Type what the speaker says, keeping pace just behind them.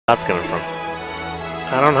That's coming from?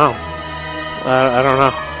 I don't know. I don't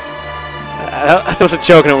know. That was a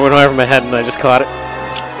joke and it went over my head and I just caught it.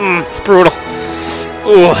 It's brutal.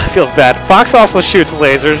 Ooh, it feels bad. Fox also shoots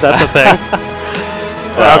lasers, that's a thing.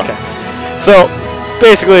 Wow. Okay. So,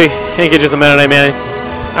 basically, Hinkage is a Meta Knight main.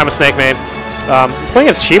 I'm a Snake main. He's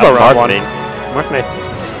playing against Chibo round one. Mark main.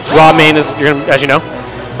 Rob main, is, as you know.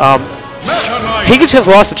 Hinkage has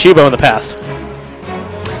lost to Chibo in the past.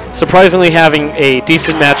 Surprisingly having a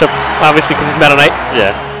decent matchup, obviously because he's Meta Knight.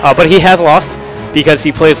 Yeah. But he has lost because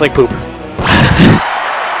he plays like poop.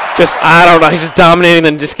 Just, I don't know, he's just dominating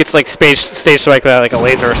and just gets like stage strike like a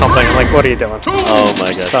laser or something. I'm like, what are you doing? Oh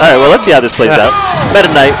my god. Alright, well let's see how this plays out.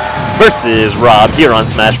 Meta Knight versus Rob here on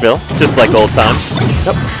Smashville, just like old times.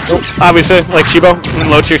 Yep. Obviously, like Chibo,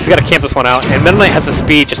 in low tier, he's got to camp this one out. And Meta Knight has the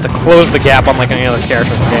speed just to close the gap on like any other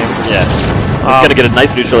character in the game. Yeah. He's going to get a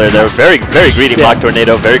nice neutral air there. Very, very greedy Mach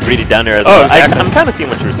Tornado, very greedy down air as well. Exactly. I'm kind of seeing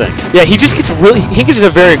what you were saying. Yeah, he just gets really, Hinkage is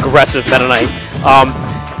a very aggressive Meta Knight.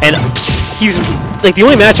 And he's, like, the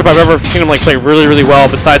only matchup I've ever seen him like play really, really well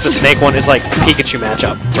besides the Snake one is like Pikachu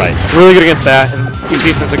matchup. Right. Really good against that, and he's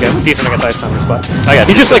decent against Ice Thumbers, but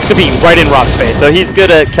he just likes to be right in Rob's face. So he's good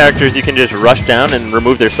at characters you can just rush down and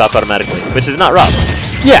remove their stop automatically, which is not Rob.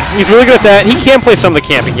 Yeah, he's really good at that. He can play some of the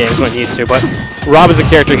camping games when he needs to, but Rob is a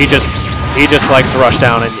character he just likes to rush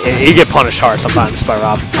down, and you get punished hard sometimes by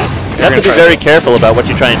Rob. You have to be very careful about what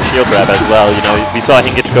you try and shield grab as well. You know, we saw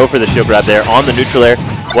Hinkage go for the shield grab there on the neutral air.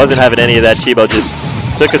 Wasn't having any of that. Chibo just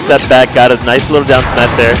took a step back, got a nice little down smash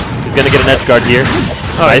there. He's going to get an edge guard here.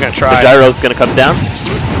 Oh, nice. The gyro's going to come down.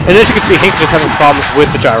 And as you can see, Hinkage is having problems with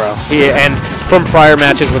the gyro. And from prior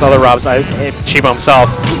matches with other Robs, Chibo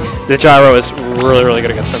himself, the gyro is really, really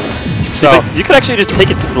good against him. So you could actually just take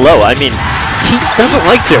it slow. I mean, he doesn't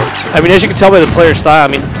like to. I mean, as you can tell by the player style, I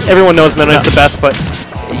mean, everyone knows Meta Knight's the best, but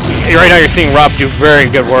right now you're seeing Rob do very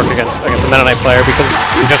good work against a Meta Knight player because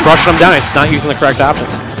he's just rushing him down. He's not using the correct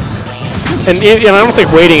options. And I don't think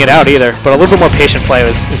waiting it out either, but a little bit more patient play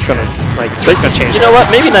is going to change. You know what?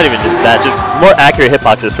 Maybe not even just that. Just more accurate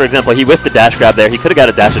hitboxes. For example, he whiffed the dash grab there. He could have got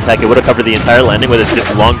a dash attack. It would have covered the entire landing with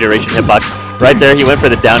a long duration hitbox. Right there, he went for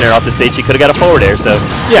the down air off the stage. He could have got a forward air. So,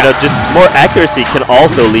 you know, just more accuracy can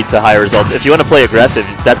also lead to higher results. If you want to play aggressive,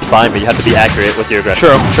 that's fine, but you have to be accurate with your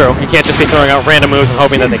aggression. True. You can't just be throwing out random moves and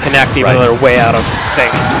hoping that they connect even though they're way out of sync.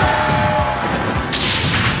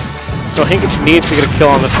 So Hinkage needs to get a kill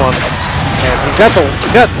on this one. And he's got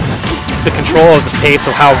the control of the pace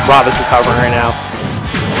of how Rob is recovering right now.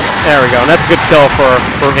 There we go, and that's a good kill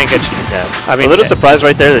for Hinkage. Yeah. I mean, a little surprised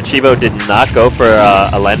right there that Chibo did not go for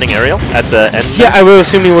a landing aerial at the end. Yeah, I would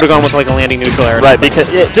assume he would have gone with like a landing neutral air. Right, because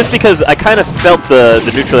just because I kind of felt the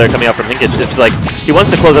neutral air coming out from Hinkage. It's like he wants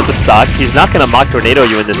to close up the stock. He's not going to Mach Tornado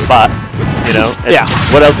you in this spot. You know?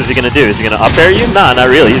 What else is he going to do? Is he going to up air you? Nah, not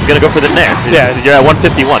really. He's going to go for the nair. You're at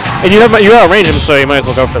 151. And you outrange him, so you might as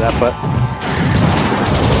well go for that. But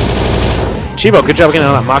Chibo, good job getting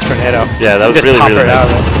on that Mach Tornado. Yeah, that was really nice.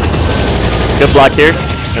 Good block here.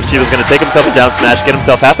 And Chibo's going to take himself a down smash, get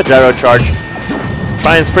himself half a gyro charge,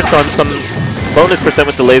 try and spritz on some bonus percent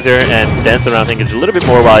with the laser, and dance around Hinkage a little bit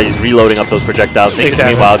more while he's reloading up those projectiles. Hinkage,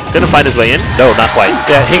 meanwhile, going to find his way in. No, not quite.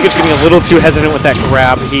 Yeah, Hinkage getting a little too hesitant with that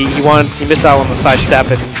grab. He missed out on the side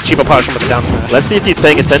step, and Chibo punished him with the down smash. Let's see if he's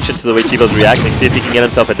paying attention to the way Chibo's reacting. See if he can get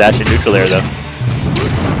himself a dash in neutral air, though.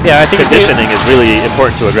 Yeah, I think conditioning is really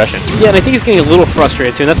important to aggression. Yeah, and I think he's getting a little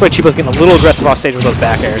frustrated too, and that's why Chibo's getting a little aggressive off stage with those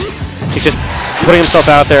back airs. He's just putting himself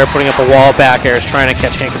out there, putting up a wall of back airs, trying to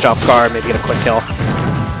catch Hinkage off guard, maybe get a quick kill.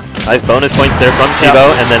 Nice bonus points there from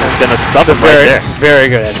Chibo, and then going to stuff him right there. Very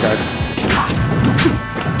good edge guard.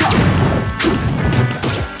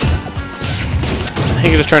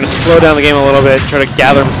 Hinkage is trying to slow down the game a little bit, try to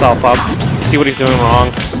gather himself up, see what he's doing wrong.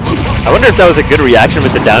 I wonder if that was a good reaction with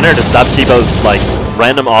the down air to stop Chibo's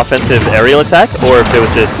random offensive aerial attack, or if it was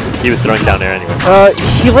just he was throwing down air anyway.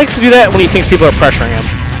 He likes to do that when he thinks people are pressuring him.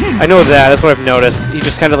 I know that. That's what I've noticed. He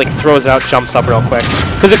just kind of throws out, jumps up real quick,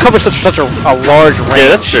 because it covers such a large range.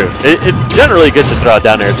 Yeah, that's true. It's generally good to throw out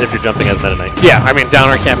down airs if you're jumping as Meta Knight. Yeah, I mean, down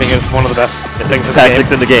air camping is one of the best things tactics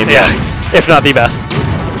in the game. Yeah, if not the best.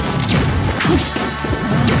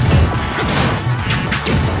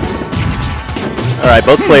 All right,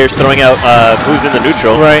 both players throwing out moves in the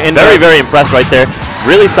neutral. Right, and very impressed right there.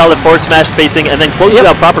 Really solid forward smash spacing, and then closes it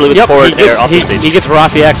out properly with the forward air off the stage. He gets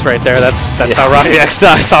Rafi X right there. That's how Rafi X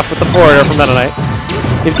dies off with the forward air from Meta Knight.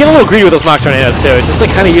 He's getting a little greedy with those Mach Tornadoes too. He's just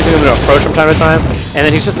kind of using them to approach from time to time, and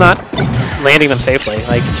then he's just not landing them safely.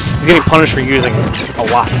 He's getting punished for using it a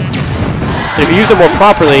lot. If he used it more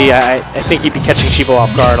properly, I think he'd be catching Chibo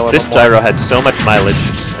off guard a little bit more. This gyro had so much mileage.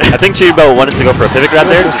 I think Chibo wanted to go for a pivot grab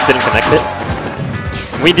there, just didn't connect it.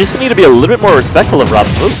 We just need to be a little bit more respectful of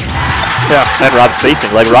Rob's moves. Yeah. And Rob's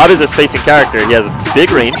spacing. Like, Rob is a spacing character. He has a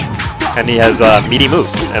big range, and he has meaty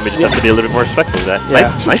moves. And we just have to be a little bit more respectful of that. Yeah.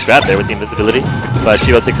 Nice grab there with the invincibility. But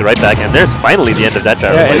Chibo takes it right back, and there's finally the end of that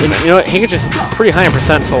gyro. Yeah, you know what? Hinkage is pretty high in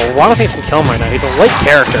percent, so a lot of things can kill him right now. He's a light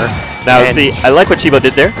character. Now, see, I like what Chibo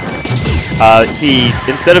did there. He,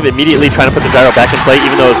 instead of immediately trying to put the gyro back in play,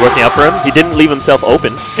 even though it was working out for him, he didn't leave himself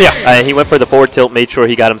open. Yeah. He went for the forward tilt, made sure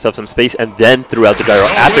he got himself some space, and then threw out the gyro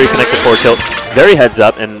after he connected forward tilt. Very heads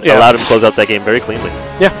up, and allowed him to close out that game very cleanly.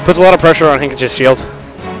 Yeah, puts a lot of pressure on Hinkage's shield.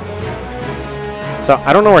 So,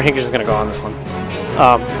 I don't know where Hinkage is going to go on this one.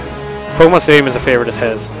 Pokemon Stadium is a favorite as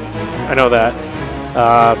his. I know that.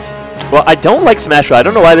 Well, I don't like Smashville. I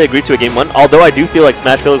don't know why they agreed to a Game 1, although I do feel like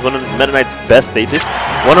Smashville is one of Meta Knight's best stages.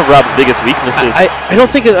 One of Rob's biggest weaknesses. I don't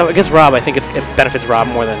think against Rob, I think it benefits Rob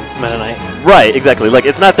more than Meta Knight. Right, exactly. Like,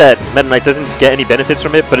 it's not that Meta Knight doesn't get any benefits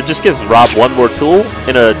from it, but it just gives Rob one more tool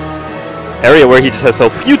in a area where he just has so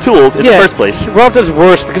few tools in the first place. Rob does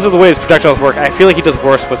worse because of the way his projectiles work. I feel like he does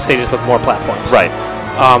worse with stages with more platforms. Right.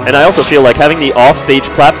 And I also feel like having the off-stage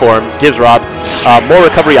platform gives Rob more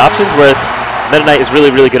recovery options, whereas Meta Knight is really,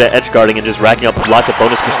 really good at edge guarding and just racking up lots of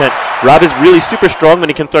bonus percent. Rob is really super strong when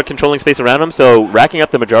he can start controlling space around him, so racking up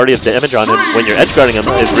the majority of damage on him when you're edge guarding him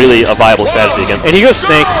is really a viable strategy against him. And he goes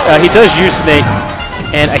Snake. He does use Snake,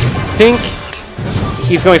 and I think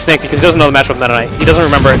he's going Snake because he doesn't know the matchup with Meta Knight. He doesn't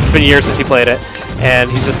remember it. It's been years since he played it, and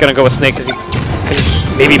he's just going to go with Snake because he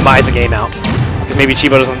can maybe buys the game out. Because maybe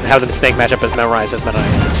Chibo doesn't have the Snake matchup as memorized as Meta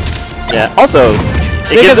Knight does. Yeah, also,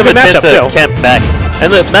 Snake it gives has a him a good chance matchup, to camp back. And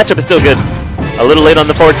the matchup is still good. A little late on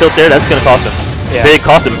the forward tilt there, that's going to cost him. Yeah. Big,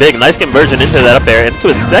 cost him big. Nice conversion into that up air, into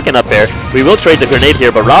his second up air. We will trade the grenade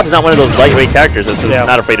here, but Rob's not one of those lightweight characters that's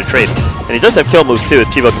not afraid to trade. And he does have kill moves too, if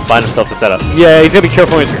Chibo can find himself to set up. Yeah, he's going to be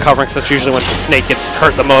careful when he's recovering, because that's usually when Snake gets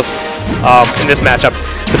hurt the most in this matchup.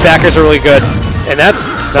 The backers are really good, and that's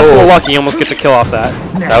a little lucky. He almost gets a kill off that.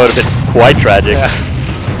 That would have been quite tragic. Yeah.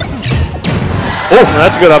 Oh,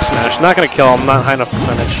 that's a good up smash. Not going to kill him, not high enough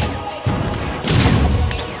percentage.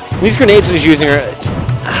 These grenades that he's using are,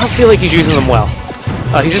 I don't feel like he's using them well.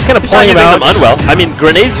 He's just kind of playing them out. Them unwell. I mean,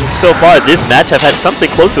 grenades so far this match have had something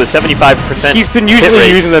close to a 75%. He's been usually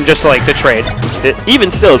using them just like to trade.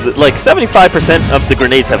 Even still, like 75% of the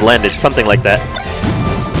grenades have landed, something like that.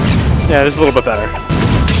 Yeah, this is a little bit better.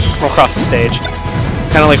 More across the stage.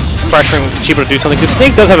 Kind of like pressuring Chibo to do something, because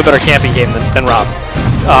Snake does have a better camping game than Rob.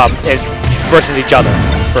 Versus each other,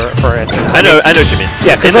 for instance. I know what you mean.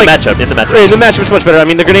 Yeah, because in the the matchup is much better. I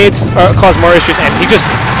mean, the grenades cause more issues, and he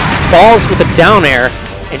just falls with a down air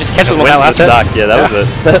and just catches him with that last hit. Yeah, that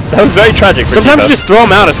was very tragic. For Sometimes Chibo. you just throw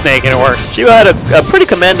him out of Snake and it works. Chibo had a pretty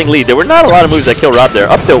commanding lead. There were not a lot of moves that kill Rob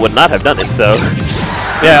there. Up tilt would not have done it. So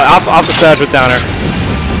yeah, off the stage with down air.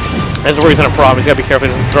 That's where he's in a problem. He's got to be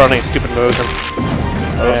careful he doesn't throw any stupid moves.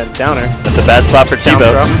 And down air. That's a bad spot for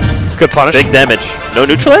Chibo. It's good punish. Big damage. No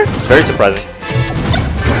neutral air? Very surprising.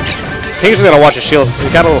 I think he's got to watch his shields. He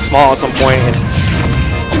got a little small at some point. And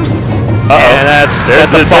that's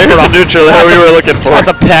a neutral air we were looking for. That's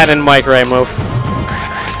a patent Mike Ray move.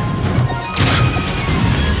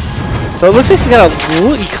 So it looks like he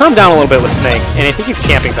calmed down a little bit with Snake, and I think he's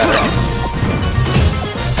camping better.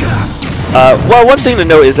 Well, one thing to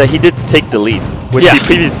note is that he did take the lead, which he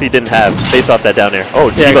previously didn't have based off that down air. Oh,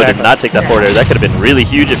 Chibo did not take that forward air. That could have been really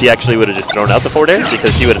huge if he actually would have just thrown out the forward air,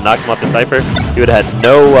 because he would have knocked him off the Cypher. He would have had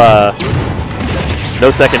no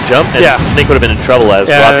second jump, and Snake would have been in trouble, as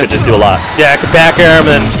Rob could just do a lot. Yeah, I could back air him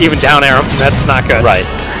and then even down air him. That's not good. Right.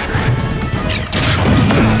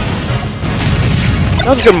 That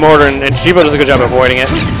was a good mortar, and Chibo does a good job avoiding it.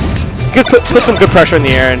 Put some good pressure in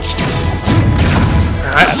the air, and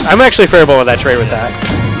I'm actually favorable with that trade with that.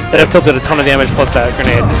 That have tilted a ton of damage plus that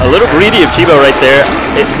grenade. A little greedy of Chibo right there.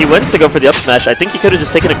 He went to go for the up smash. I think he could have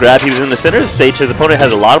just taken a grab. He was in the center of the stage. His opponent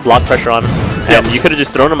has a lot of block pressure on him. And you could have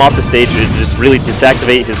just thrown him off the stage to just really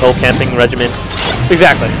deactivate his whole camping regimen.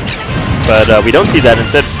 Exactly. But we don't see that.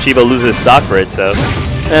 Instead, Chibo loses stock for it. So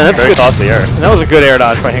that's very costly error. And that was a good air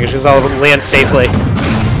dodge by Hinkage. It was all land safely.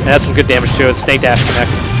 And that's some good damage too. Snake dash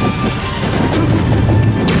connects.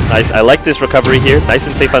 Nice. I like this recovery here. Nice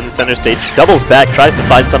and safe on the center stage. Doubles back, tries to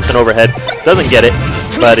find something overhead. Doesn't get it,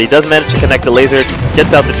 but he does manage to connect the laser.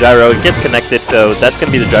 Gets out the gyro, gets connected, so that's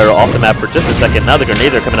going to be the gyro off the map for just a second. Now the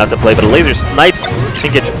grenades are coming out to play, but a laser snipes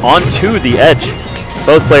Hinkage onto the edge.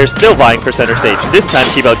 Both players still vying for center stage. This time,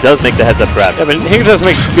 Chibo does make the heads-up grab. Yeah, but Hinkage does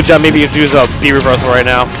make a good job. Maybe he use a B reversal right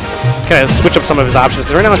now. Kind of switch up some of his options,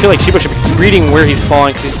 because right now I feel like Chibo should be reading where he's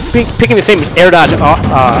falling, because he's picking the same air dodge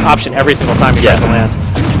option every single time he tries to land.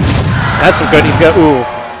 That's some good. He's got,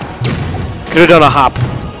 could have done a hop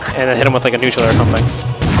and then hit him with like a neutral or something.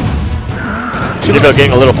 Chibo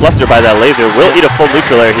getting a little flustered by that laser. Will eat a full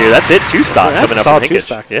neutral air here. That's it. 2 stock That's coming up solid from 2 Hinkage.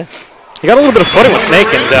 stock. Yeah. He got a little bit of footing with Snake,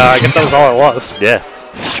 and I guess that was all it was. Yeah.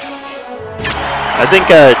 I think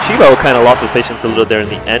Chibo kind of lost his patience a little there in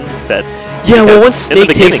the end set. Yeah, well, once Snake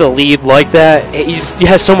takes a lead like that, you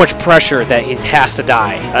have so much pressure that he has to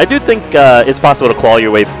die. I do think it's possible to claw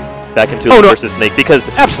your way back into it versus Snake because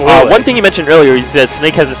absolutely. One thing you mentioned earlier, you said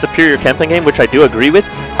Snake has a superior camping game, which I do agree with.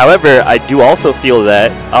 However, I do also feel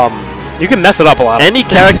that you can mess it up a lot. Any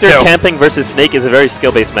character camping versus Snake is a very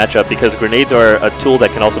skill-based matchup because grenades are a tool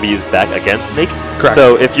that can also be used back against Snake. Correct.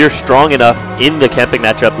 So if you're strong enough in the camping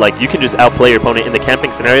matchup, like you can just outplay your opponent in the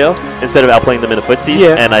camping scenario instead of outplaying them in a footsies.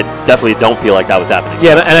 Yeah. And I definitely don't feel like that was happening.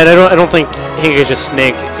 Yeah, and I don't think Hinkage's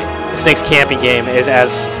Snake's camping game is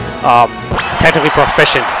as technically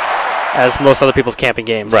proficient as most other people's camping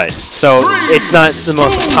games. Right. So it's not the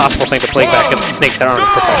most possible thing to play back against Snakes that aren't as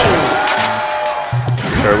proficient.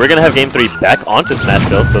 Sure, we're going to have Game 3 back onto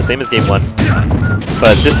Smashville, so same as Game 1.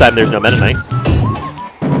 But this time there's no Meta Knight.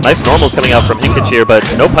 Nice normals coming out from Hinkage here, but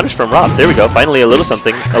no punish from Rob. There we go, finally a little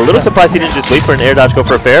something. A little surprised he didn't just wait for an air dodge, go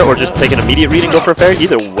for a fair, or just take an immediate read and go for a fair.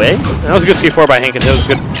 Either way. That was a good C4 by Hinkage. That was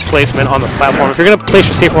a good placement on the platform. If you're going to place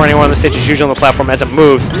your C4 anywhere on the stage, it's usually on the platform as it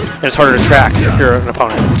moves, and it's harder to track if you're an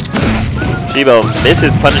opponent. Chibo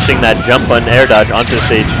misses punishing that jump on air dodge onto the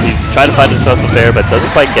stage. He tried to find himself a fair, but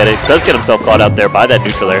doesn't quite get it. Does get himself caught out there by that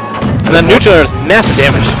neutral air. And then neutral air is massive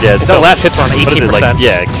damage. Yeah, the last hits were on 18%. Like,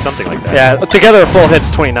 yeah, something like that. Yeah, together a full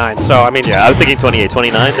hit's 29. So I mean, yeah, I was thinking 28,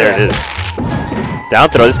 29. There it is.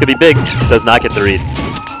 Down throw. This could be big. Does not get the read.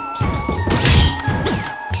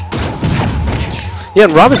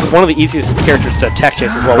 Yeah, and Rob is one of the easiest characters to attack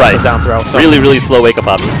chase as well with the down throw. So. Really, really slow wake up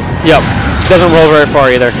options. Yep. Doesn't roll very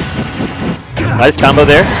far either. Nice combo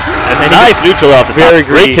there. And nice neutral off the top.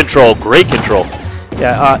 Great control. Great control.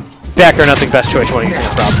 Yeah, back air not the best choice when using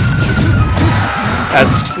this Rob. As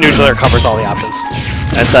neutral air covers all the options.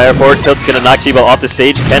 Anti-air forward tilt's going to knock Chibo off the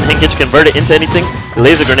stage. Can Hinkage convert it into anything?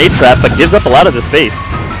 Laser grenade trap, but gives up a lot of the space.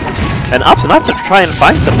 And opts not to try and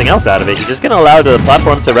find something else out of it. He's just going to allow the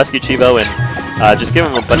platform to rescue Chibo and just give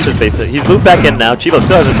him a bunch of space. He's moved back in now. Chibo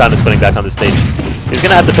still hasn't found his footing back on the stage. He's going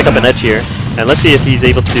to have to pick up an edge here. And let's see if he's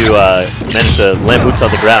able to manage to land boots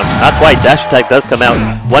on the ground. Not quite. Dash attack does come out.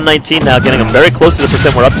 119 now, getting him very close to the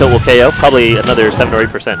percent where up tilt will KO. Probably another 7 or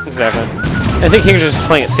 8%. Exactly. I think Hinkage is just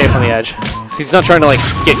playing it safe on the edge. He's not trying to like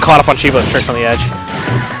get caught up on Chibo's tricks on the edge.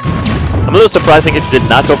 I'm a little surprised Hinkage did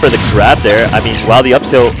not go for the grab there. I mean, while the up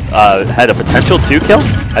tilt had a potential to kill,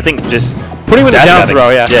 I think just putting him in the down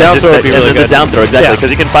throw, down throw would be really good. The down throw, exactly,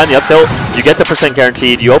 because you can find the up tilt, you get the percent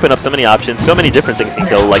guaranteed, you open up so many options, so many different things he can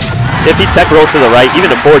kill. Like, if he tech rolls to the right,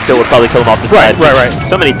 even a forward tilt would probably kill him off the side. Right.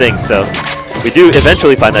 So many things, so we do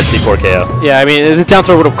eventually find that C4 KO. Yeah, I mean, the down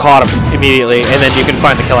throw would have caught him immediately, and then you can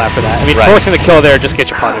find the kill after that. I mean, forcing the kill there just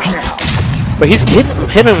gets you punished. But he's hit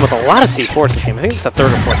him with a lot of C4s this game. I think it's the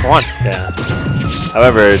 3rd or 4th one. Yeah.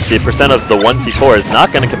 However, the percent of the 1 C4 is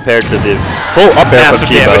not going to compare to the full up air from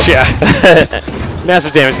Chibo. Massive damage, yeah.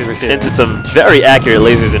 Massive damage he's receiving. Into some very accurate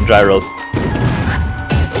lasers and gyros.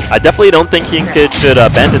 I definitely don't think Hinkage should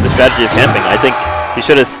abandon the strategy of camping. I think he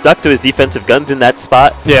should have stuck to his defensive guns in that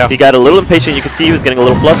spot. Yeah. He got a little impatient. You could see he was getting a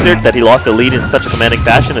little flustered that he lost a lead in such a commanding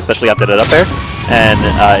fashion, especially after that up air. And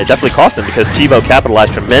it definitely cost him because Chibo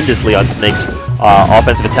capitalized tremendously on Snake's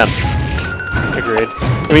offensive attempts. Agreed.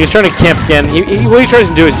 I mean, he's trying to camp again. What he tries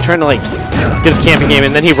to do is he's trying to like get his camping game,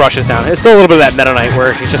 and then he rushes down. It's still a little bit of that Meta Knight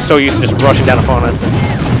where he's just so used to just rushing down opponents.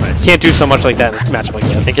 He can't do so much like that in a matchup like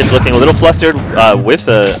this. Hinkage's looking a little flustered. Whiffs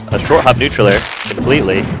a short hop neutral air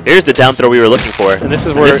completely. Here's the down throw we were looking for. And this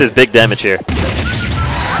is where this is big damage here.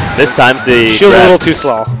 This time's the shield a little too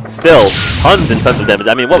slow. Still, tons and tons of damage.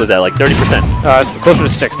 I mean, what was that, like 30%? It's closer to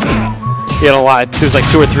 60. He had a lot. It was like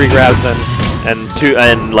 2 or 3 grabs then.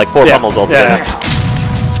 And like 4 pummels altogether. Yeah.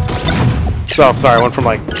 So I'm sorry, I went from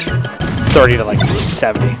like 30 to like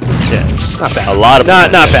 70. Yeah, not bad. A lot of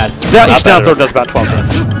not bad. Each down throw does about 12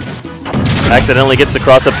 damage. Accidentally gets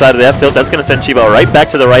across upside of the F tilt. That's going to send Chibo right back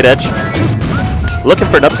to the right edge. Looking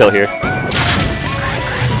for an up tilt here.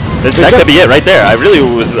 That could be it right there. I really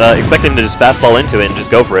was expecting him to just fastball into it and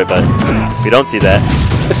just go for it, but we don't see that.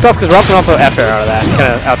 It's tough because Rob can also F air out of that,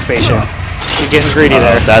 kind of outspace you. He's getting greedy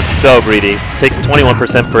there. That's so greedy. Takes 21%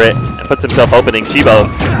 for it and puts himself opening. Chibo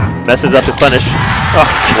messes up his punish.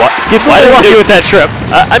 He's a little lucky with that trip.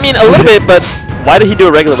 I mean, a little bit, but why did he do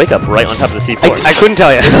a regular wake up right on top of the C4? I couldn't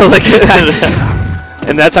tell you.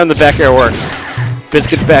 And that's how the back air works.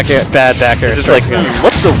 Biscuit's back air, bad back air. It's just like,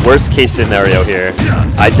 what's the worst case scenario here?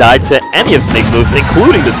 I died to any of Snake's moves,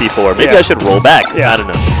 including the C4. Maybe I should roll back. I don't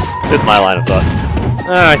know. This is my line of thought.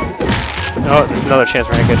 Oh, this is another chance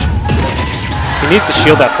for Hinkage. He needs to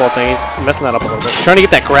shield that full thing. He's messing that up a little bit. He's trying to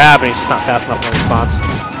get that grab, and he's just not fast enough in the response.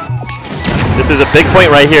 This is a big point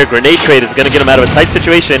right here. Grenade trade is going to get him out of a tight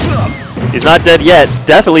situation. He's not dead yet.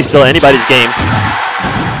 Definitely still anybody's game.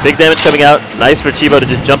 Big damage coming out. Nice for Chibo to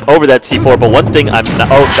just jump over that C4. But one thing I'm not...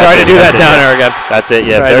 Oh, try to do that down air again. That's it,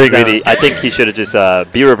 yeah. Very greedy. I think he should have just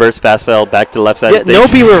B reverse fast fell back to the left side of the stage.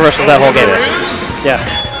 No B reversals that whole game. Yeah.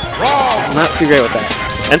 Not too great with that.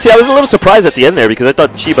 And see, I was a little surprised at the end there because I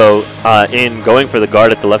thought Chibo, in going for the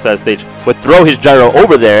guard at the left side of the stage, would throw his gyro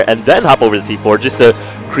over there and then hop over the C4 just to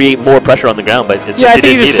create more pressure on the ground. But yeah, I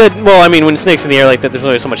think he just said, well, I mean, when Snake's in the air like that, there's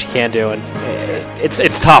only so much you can do, and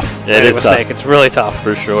it's tough. Yeah, it is tough. Snake. It's really tough.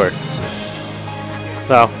 For sure.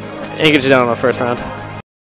 So, Hinkage down on the first round.